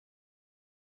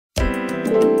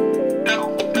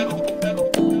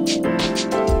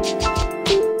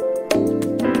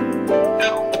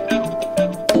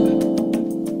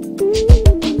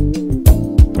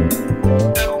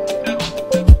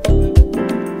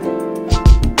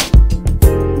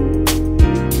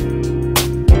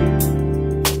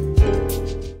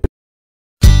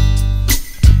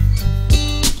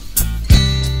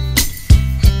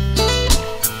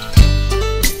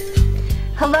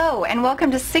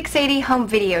680 Home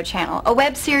Video Channel, a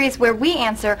web series where we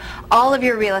answer all of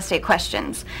your real estate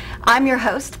questions. I'm your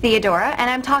host, Theodora, and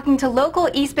I'm talking to local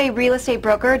East Bay real estate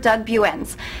broker Doug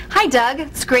Buenz. Hi Doug,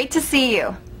 it's great to see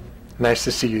you. Nice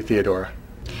to see you, Theodora.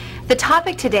 The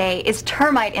topic today is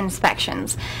termite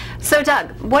inspections. So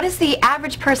Doug, what does the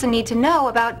average person need to know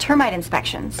about termite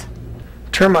inspections?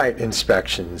 Termite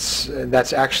inspections,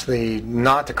 that's actually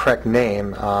not the correct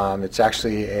name. It's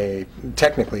actually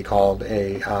technically called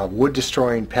a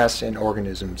wood-destroying pests and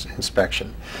organisms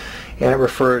inspection. And it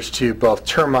refers to both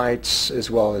termites as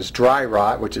well as dry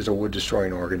rot, which is a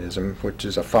wood-destroying organism, which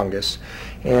is a fungus,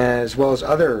 as well as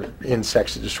other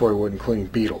insects that destroy wood, including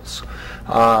beetles.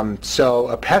 So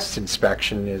a pest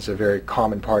inspection is a very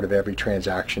common part of every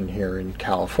transaction here in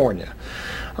California.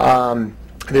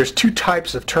 There's two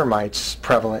types of termites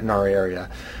prevalent in our area.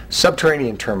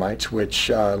 Subterranean termites, which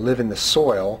live in the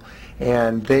soil,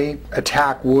 and they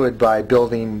attack wood by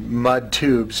building mud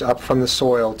tubes up from the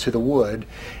soil to the wood,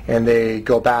 and they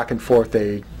go back and forth.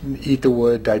 They eat the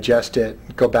wood, digest it,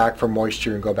 go back for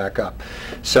moisture, and go back up.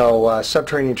 So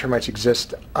subterranean termites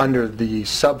exist under the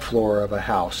subfloor of a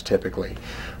house, typically.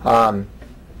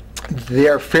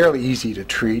 They're fairly easy to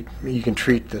treat. You can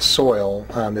treat the soil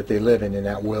that they live in, and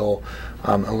that will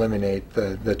eliminate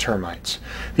the termites.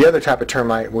 The other type of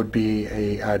termite would be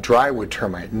a drywood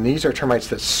termite, and these are termites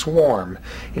that swarm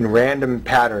in random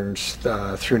patterns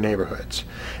through neighborhoods.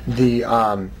 The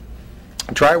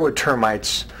drywood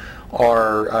termites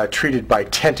are treated by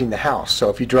tenting the house. So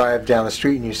if you drive down the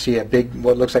street and you see a big,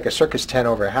 what looks like a circus tent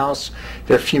over a house,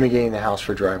 they're fumigating the house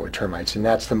for drywood termites, and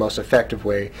that's the most effective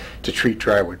way to treat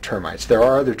drywood termites. There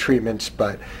are other treatments,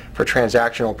 but for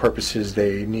transactional purposes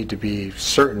they need to be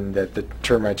certain that the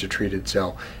termites are treated,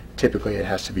 so typically it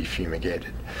has to be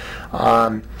fumigated.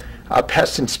 A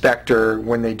pest inspector,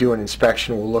 when they do an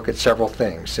inspection, will look at several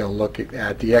things. They'll look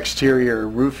at the exterior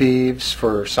roof eaves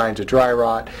for signs of dry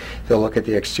rot. They'll look at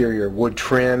the exterior wood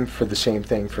trim for the same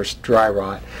thing, for dry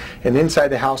rot. And inside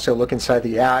the house, they'll look inside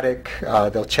the attic.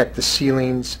 They'll check the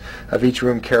ceilings of each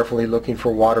room carefully, looking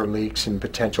for water leaks and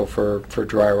potential for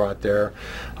dry rot there.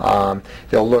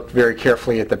 They'll look very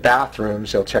carefully at the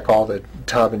bathrooms. They'll check all the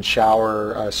tub and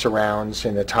shower surrounds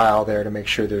and the tile there to make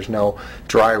sure there's no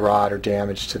dry rot or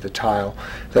damage to the tile.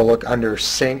 They'll look under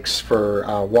sinks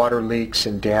for water leaks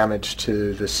and damage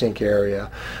to the sink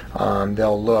area.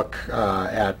 They'll look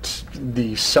at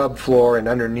the subfloor and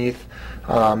underneath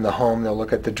the home. They'll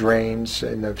look at the drains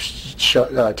in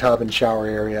the tub and shower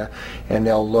area, and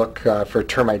they'll look for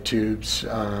termite tubes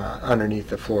underneath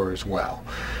the floor as well.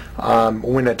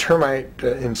 When a termite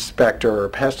inspector or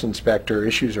pest inspector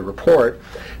issues a report,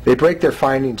 they break their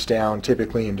findings down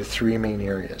typically into three main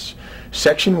areas.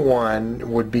 Section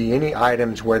 1 would be any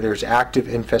items where there's active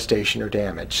infestation or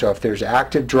damage. So if there's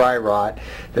active dry rot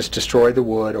that's destroyed the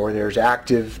wood, or there's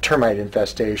active termite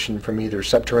infestation from either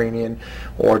subterranean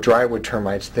or drywood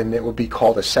termites, then it would be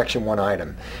called a Section 1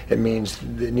 item. It means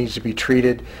it needs to be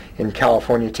treated. In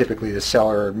California, typically the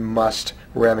seller must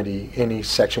remedy any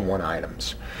Section 1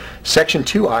 items. Section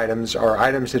 2 items are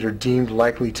items that are deemed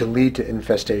likely to lead to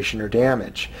infestation or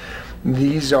damage.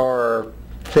 These are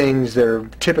things that are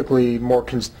typically more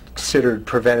considered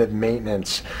preventive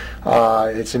maintenance.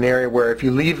 It's an area where if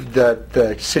you leave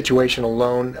the situation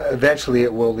alone, eventually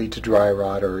it will lead to dry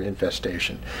rot or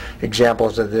infestation.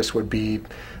 Examples of this would be,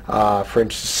 for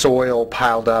instance, soil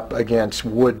piled up against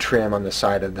wood trim on the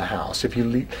side of the house. If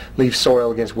you leave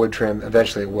soil against wood trim,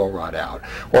 eventually it will rot out.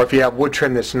 Or if you have wood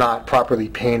trim that's not properly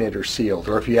painted or sealed,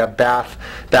 or if you have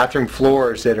bathroom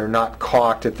floors that are not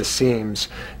caulked at the seams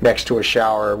next to a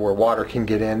shower where water can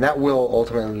get in, that will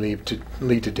ultimately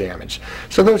lead to damage.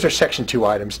 So those are Section 2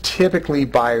 items. Typically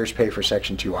buyers pay for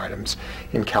Section 2 items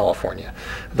in California.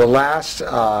 The last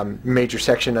major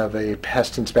section of a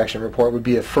pest inspection report would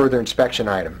be a further inspection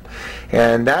item.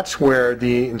 And that's where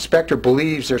the inspector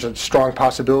believes there's a strong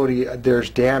possibility there's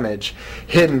damage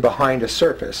hidden behind a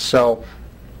surface. So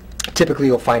typically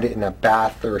you'll find it in a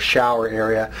bath or a shower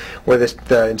area where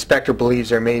the inspector believes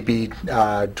there may be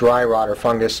dry rot or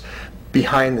fungus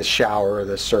behind the shower or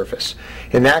the surface.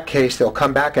 In that case, they'll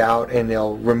come back out and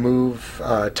they'll remove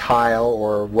tile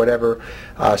or whatever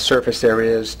surface there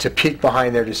is to peek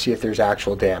behind there to see if there's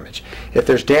actual damage. If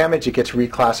there's damage, it gets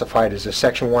reclassified as a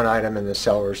Section 1 item, and the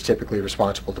seller is typically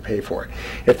responsible to pay for it.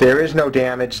 If there is no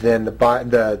damage, then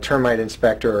the termite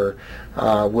inspector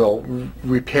will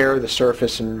repair the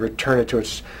surface and return it to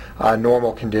its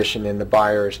normal condition, and the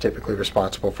buyer is typically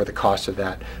responsible for the cost of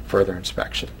that further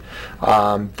inspection.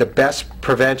 The best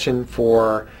prevention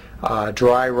for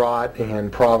dry rot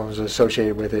and problems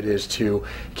associated with it is to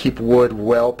keep wood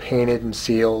well painted and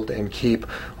sealed, and keep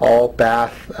all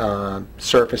bath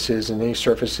surfaces and any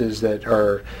surfaces that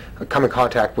are come in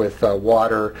contact with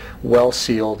water well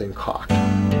sealed and caulked.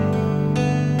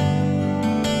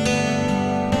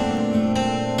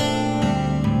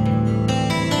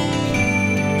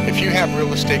 If you have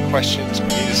real estate questions or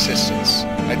need assistance,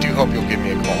 I do hope you'll give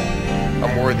me a call.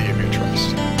 I'm worthy of your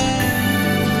trust.